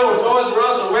Gainesville or Toys R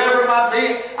Us or wherever it might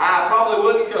be. I probably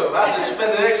wouldn't go. I'd just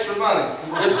spend the extra money.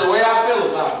 Just the way I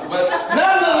feel about it. But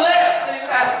nonetheless,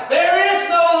 there is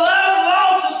no love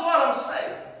lost, is what I'm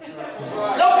saying.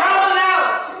 No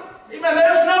commonality. Amen.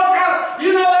 There's no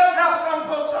you know, that's how some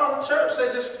folks are in church. They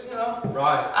just, you know,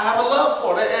 right. I have a love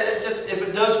for it. It just, if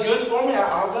it does good for me,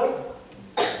 I'll go.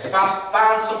 If I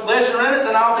find some pleasure in it,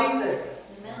 then I'll be there.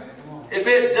 If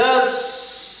it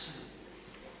does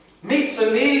meets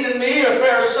a need in me, or if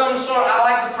there's some sort, I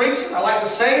like the preaching, I like the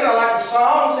singing, I like the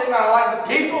songs, I like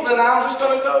the people, then I'm just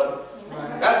going to go.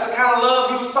 That's the kind of love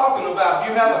he was talking about.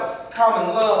 You have a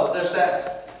common love. There's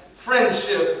that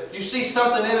friendship. You see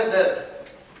something in it that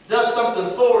does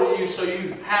something for you, so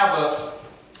you have a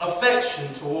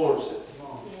affection towards it.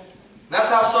 That's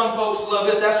how some folks love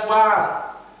it. That's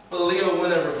why, Brother Leo,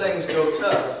 whenever things go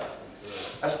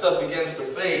tough, that stuff begins to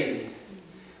fade.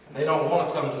 They don't want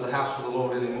to come to the house of the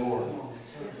Lord anymore.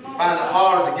 You find it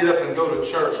hard to get up and go to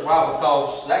church. Why?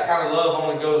 Because that kind of love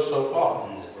only goes so far.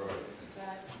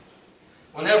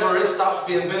 Whenever it stops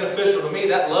being beneficial to me,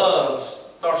 that love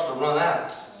starts to run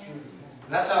out.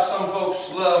 And that's how some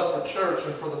folks' love for church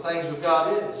and for the things of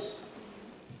God is.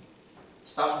 It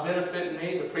stops benefiting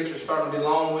me. The preacher's starting to be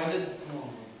long-winded.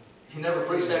 He never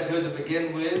preached that good to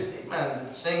begin with.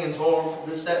 Amen. Singing's horrible,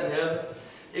 this, that, and the other.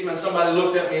 Even somebody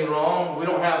looked at me wrong. We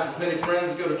don't have as many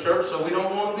friends to go to church, so we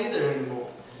don't want to be there anymore.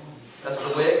 That's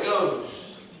the way it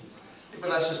goes. Even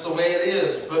that's just the way it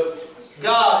is. But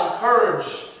God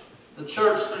encouraged the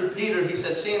church through Peter. He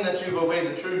said, seeing that you've obeyed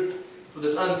the truth for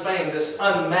this unfeigned, this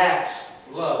unmasked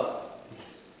love.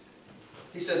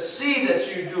 He said, see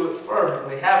that you do it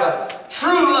fervently. Have a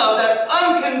true love, that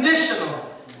unconditional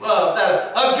love,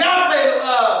 that agape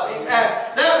love.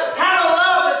 That kind of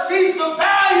love that sees the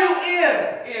value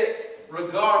in it,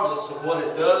 regardless of what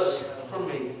it does for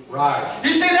me. Right.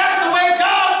 You see, that's the way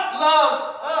God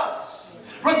loved us.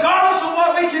 Regardless of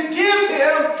what we could give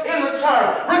Him in return,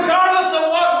 regardless of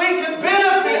what we could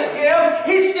benefit Him,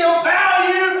 He still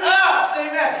valued us.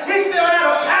 Amen. He still had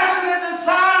a passionate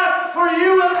desire for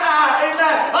you and I.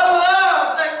 Amen. A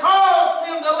love that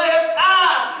caused Him to lay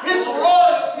aside His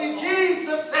royalty.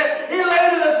 Jesus said He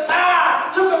laid it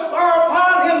aside, took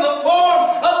upon Him the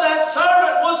form of that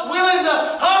servant, was willing to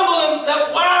humble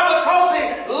Himself. Why? Because He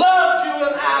loved you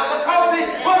and I. Because He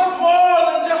was more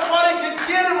than just what He could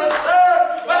get in return.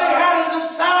 But He had a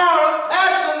desire, a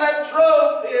passion that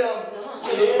drove Him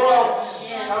to the cross.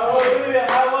 Hallelujah,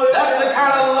 hallelujah. That's the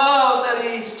kind of love that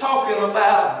He's talking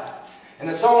about. And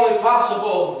it's only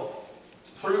possible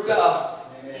through God.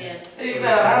 Amen.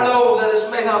 I know that this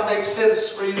may not make sense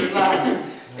for you tonight.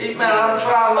 Amen. I'm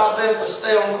trying my best to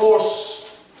stay on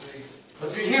course. But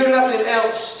if you hear nothing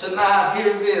else tonight,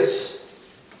 hear this.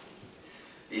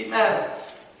 Amen.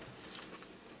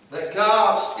 That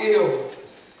God still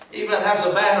has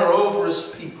a banner over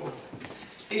His people.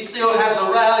 He still has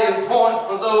a rallying point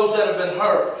for those that have been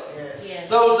hurt. Yes.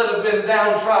 Those that have been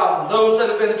downtrodden. Those that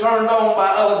have been turned on by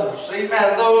others.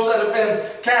 Amen. Those that have been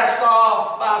cast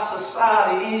off by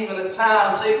society even at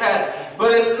times. Amen.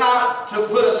 But it's not to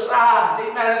put aside.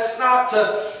 Amen. It's not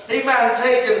to, amen,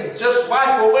 take and just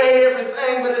wipe away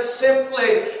everything, but it's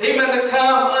simply, amen, to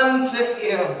come unto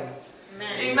Him.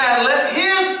 Amen. Let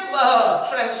His love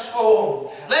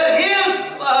transform. Let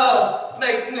His love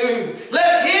make new.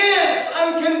 Let His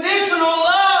unconditional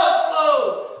love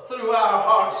flow through our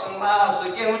hearts and lives.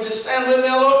 Again, would you stand with me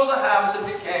all over the house if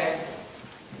you can?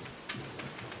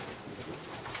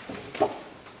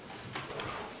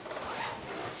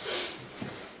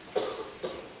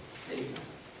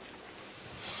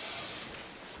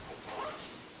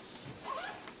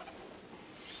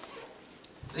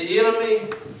 The enemy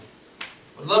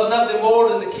would love nothing more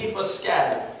than to keep us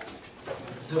scattered,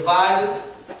 divided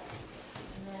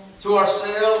to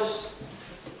ourselves,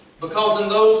 because in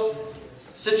those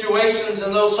situations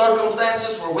and those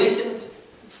circumstances we're weakened,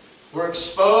 we're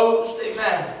exposed.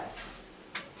 Amen.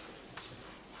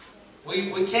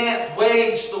 We can't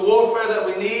wage the warfare that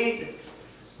we need.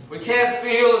 We can't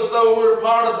feel as though we're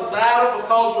part of the battle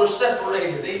because we're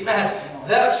separated. Amen.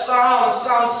 That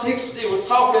Psalm 60 was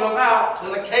talking about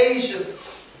an occasion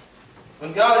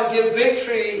when God had given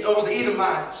victory over the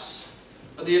Edomites,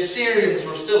 but the Assyrians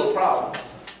were still a problem.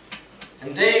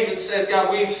 And David said,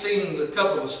 God, we've seen the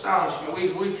cup of astonishment.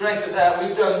 We've drank of that.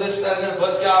 We've done this, that, and that.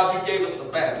 But God, you gave us a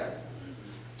banner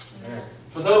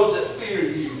for those that fear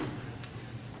you.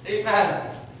 Amen.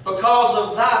 Because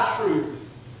of thy truth.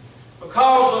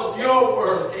 Because of your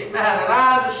word. Amen. And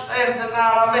I understand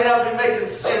tonight, I may not be making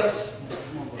sense.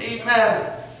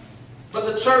 Amen. But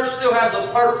the church still has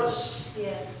a purpose.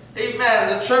 Yes.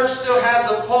 Amen. The church still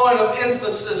has a point of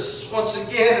emphasis once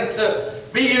again, and to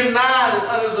be united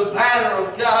under the banner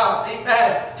of God.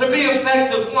 Amen. To be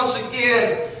effective once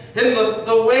again in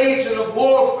the waging of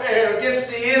warfare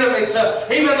against the enemy. To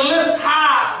even lift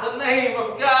high the name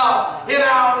of God in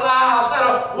our lives.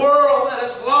 That a world that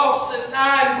is lost and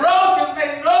dying, broken,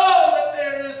 may know that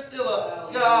there is still a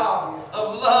God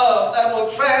of love that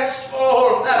will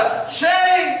transform, that will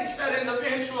change that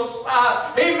individual's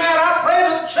life. Amen. I pray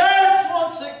the church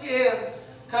once again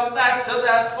come back to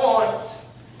that point,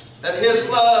 that His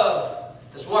love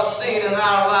is what's seen in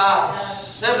our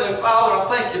lives. Heavenly Father,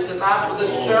 I thank you tonight for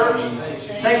this church.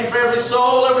 Thank you for every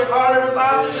soul, every heart, every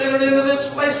life that's entered into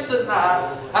this place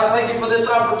tonight. I thank you for this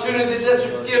opportunity that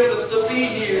you've given us to be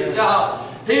here, God.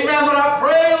 Amen. But I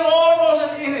pray, Lord, more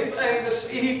than anything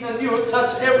this evening, you would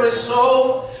touch every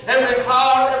soul, every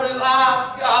heart, every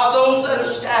life, God, those that are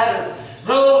scattered,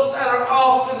 those that are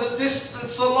off in the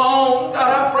distance alone. God,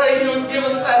 I pray you would give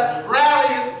us that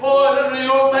rallying point under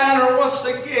your banner once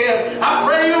again. I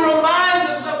pray you remind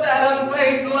us of that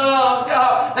unfeigned love,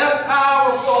 God, that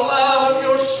powerful love of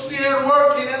your Spirit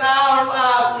working in our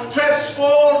lives,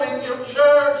 transforming your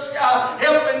church, God,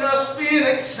 helping us be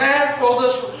an example to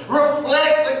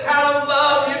reflect the kind of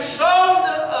love you've shown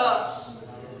to us,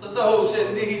 to those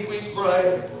in need, we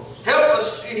pray. Help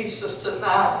us, Jesus,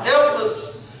 tonight. Help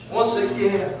us once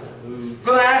again. I'm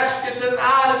going to ask you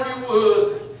tonight if you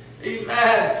would.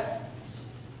 Amen.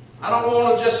 I don't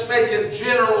want to just make a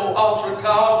general altar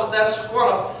call, but that's what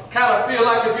I kind of feel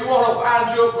like. If you want to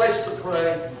find you a place to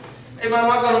pray. Amen. I'm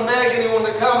not going to beg anyone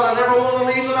to come, and I never want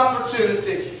to leave an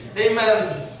opportunity.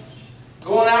 Amen.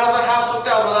 Going out of the house of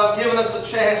God without giving us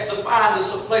a chance to find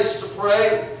us a place to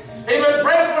pray. Amen.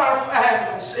 Pray for our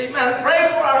families. Amen. Pray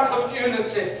for our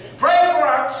community. Pray for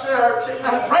our church.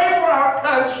 Amen. Pray for our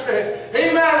country.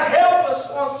 Amen. Help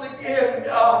us once again,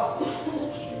 God.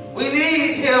 We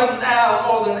need Him now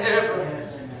more than ever.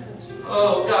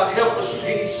 Oh, God, help us,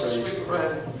 Jesus, we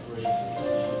pray.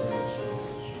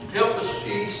 Help us,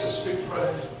 Jesus, we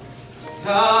pray.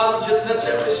 God, would you touch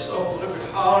every soul,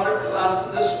 every heart, every life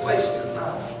in this place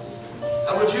tonight?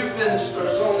 And would you minister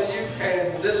as only you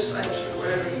can in this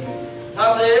sanctuary?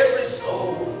 God, to every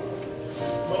soul.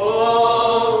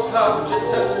 Oh, God, would you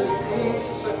touch us,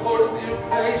 Jesus, according to your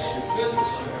grace, your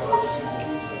goodness, your mercy.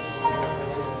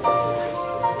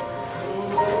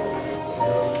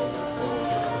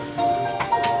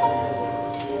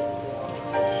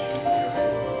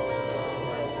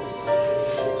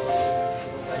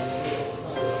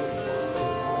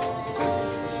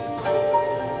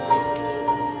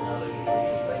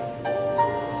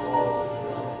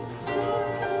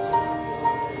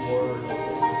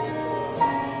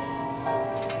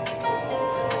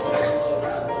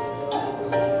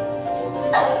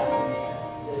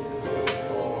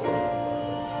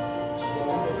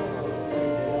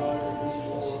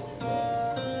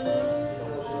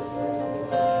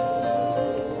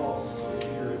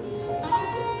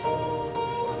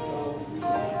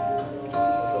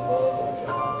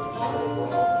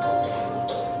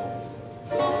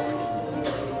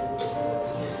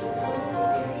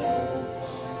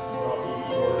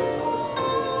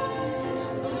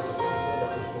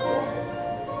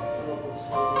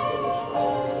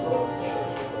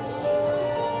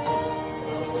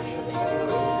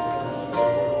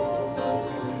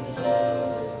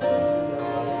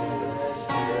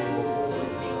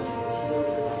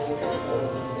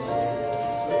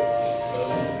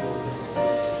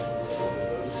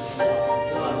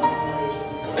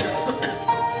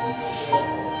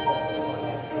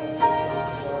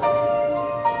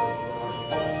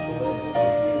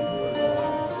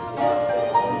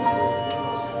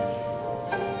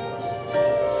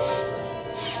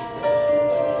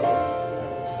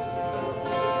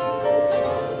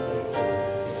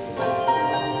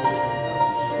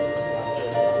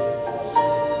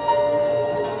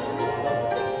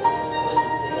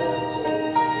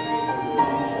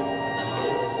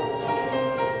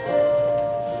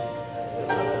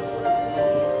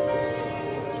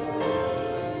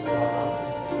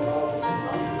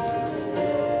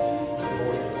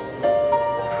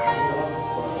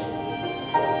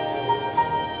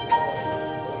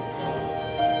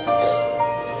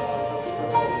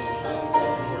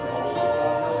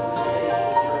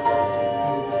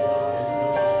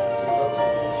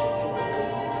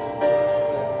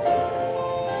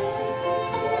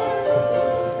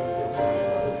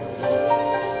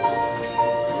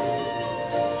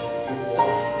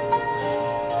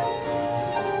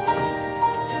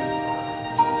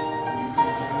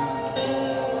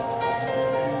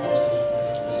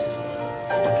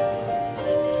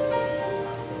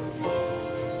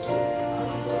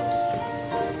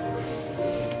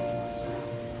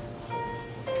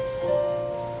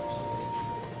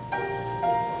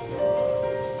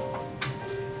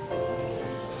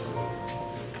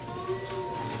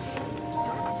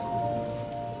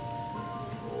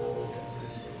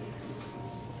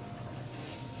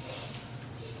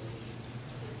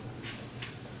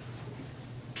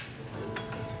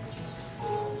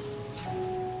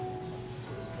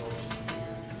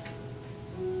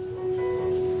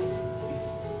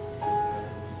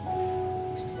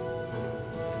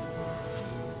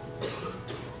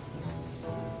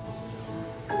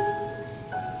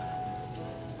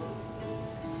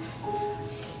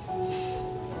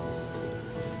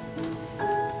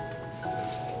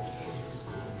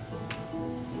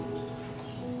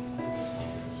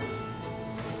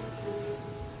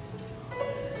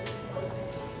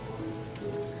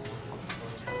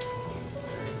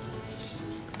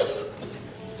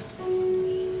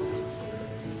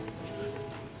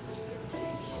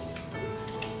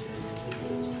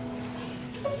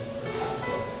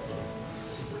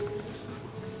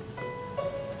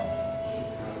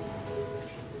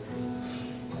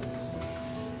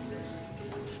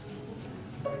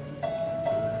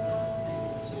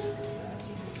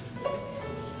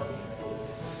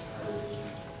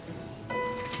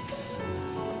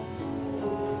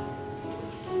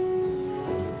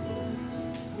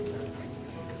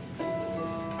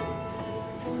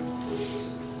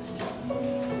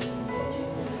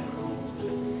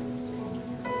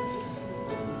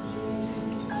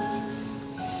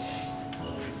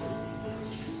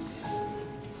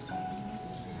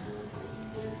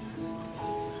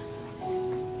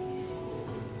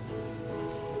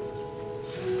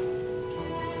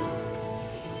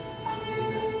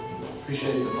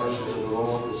 Appreciate the mercies of the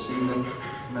Lord this evening.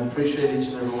 Amen. Appreciate each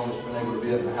and every one that's been able to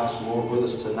be in the house of the Lord with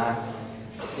us tonight.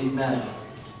 Amen.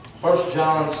 1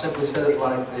 John simply said it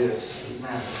like this.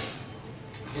 Amen.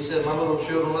 He said, "My little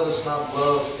children, let us not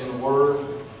love in word,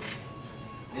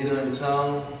 neither in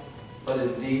tongue, but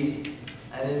in deed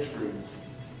and in truth."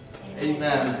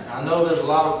 Amen. I know there's a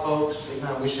lot of folks,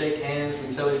 amen, we shake hands,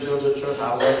 we tell each other at church,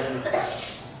 "I love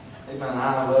you." Amen.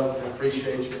 I love you,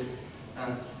 appreciate you.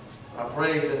 And I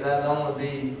pray that that only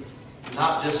be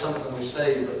not just something we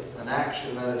say, but an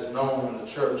action that is known in the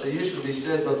church. It used to be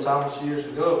said by Thomas years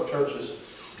ago of churches,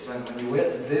 when you went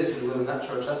and visited within that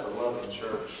church, that's a loving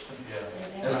church.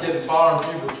 Yeah. It's getting far and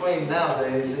few between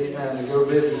nowadays, amen, to go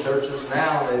visit churches.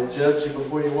 Now they judge you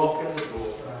before you walk in the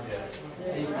door.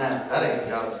 Amen. That ain't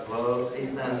God's love.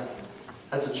 Amen.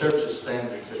 That's a church's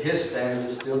standard, but His standard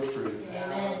is still true.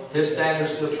 Amen. His standard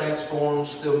still transforms,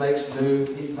 still makes new.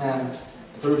 Amen.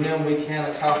 Through Him we can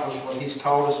accomplish what He's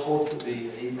called us for to be.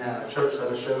 Amen. A church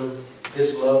that will show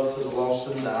His love to the lost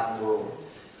and dying world.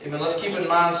 Amen. Let's keep in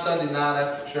mind Sunday night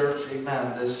after church.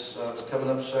 Amen. This coming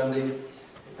up Sunday.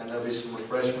 And there'll be some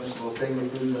refreshments, little finger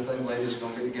foods. I think ladies are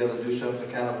going to get together and do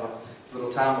something, kind of a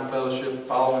little time of fellowship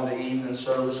following the evening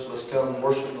service. Let's come and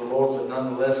worship the Lord, but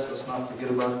nonetheless, let's not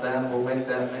forget about that. We'll make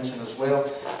that mention as well.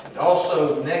 And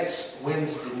also, next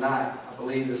Wednesday night, I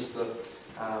believe it's the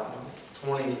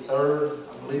 23rd,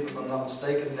 I believe, if I'm not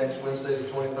mistaken. Next Wednesday is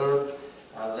the 23rd.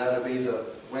 That'll be the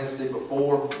Wednesday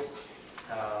before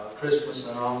Christmas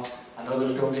and all. I know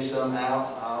there's going to be some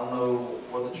out. I don't know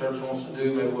what the church wants to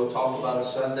do. Maybe we'll talk about it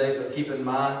Sunday, but keep in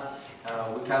mind,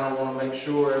 we kind of want to make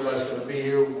sure everybody's going to be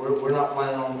here. We're not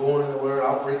planning on going anywhere.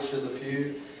 I'll preach to the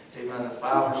pew. Amen. If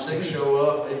 5 or 6 show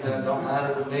up, amen, it don't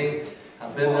matter to me.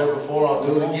 I've been there before. I'll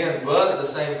do it again. But at the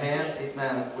same hand,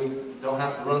 amen, we don't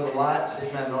have to run the lights.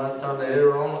 Amen. Don't have to turn the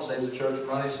air on. It saves the church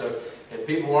money. So if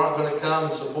people aren't going to come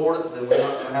and support it, then we're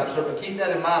not going to have service. But keep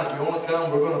that in mind. If you want to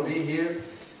come, we're going to be here.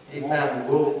 Amen.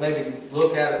 We'll maybe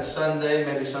look at it Sunday.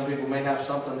 Maybe some people may have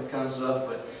something that comes up,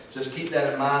 but just keep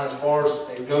that in mind as far as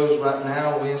it goes right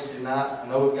now, Wednesday night. I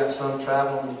know we've got some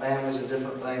traveling with families and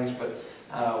different things,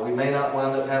 but we may not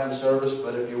wind up having service,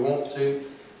 but if you want to,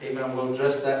 amen, we'll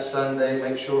address that Sunday,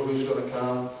 make sure who's going to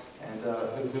come and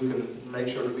who can make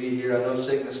sure to be here. I know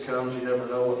sickness comes, you never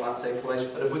know what might take place,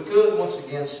 but if we could, once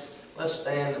again, let's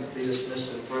stand and be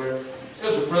dismissed in prayer.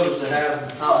 It's a privilege to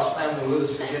have the Thomas family with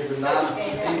us again tonight.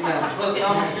 Amen. Brother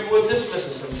Thomas, if you would dismiss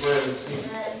us in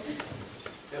prayer.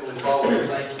 Heavenly Father, we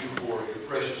thank you for your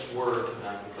precious word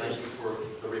tonight. We thank you for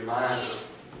the reminder,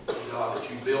 God, that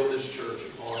you built this church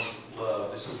upon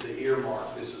love. This is the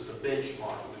earmark. This is the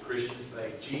benchmark of the Christian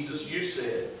faith. Jesus, you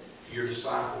said to your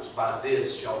disciples, "By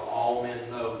this shall all men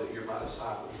know that you're my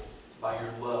disciples, by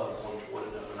your love one toward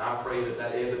another." And I pray that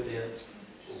that evidence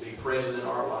will be present in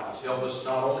our lives. Help us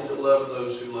not only to love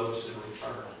those who love us in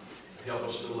return, but help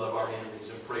us to love our enemies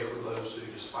and pray for those who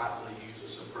despitefully use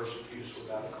us and persecute us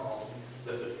without a cause.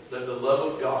 Let the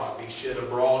love of God be shed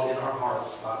abroad in our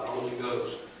hearts by the Holy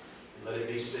Ghost. And let it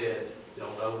be said, they'll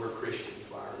know we're Christians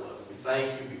by our love. We thank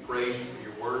you. We praise you for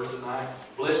your word tonight.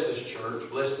 Bless this church.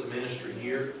 Bless the ministry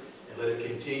here. And let it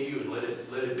continue and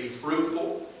let it be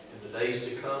fruitful in the days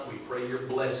to come. We pray your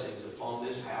blessings upon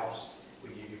this house. We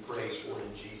give you praise for it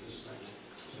in Jesus' name.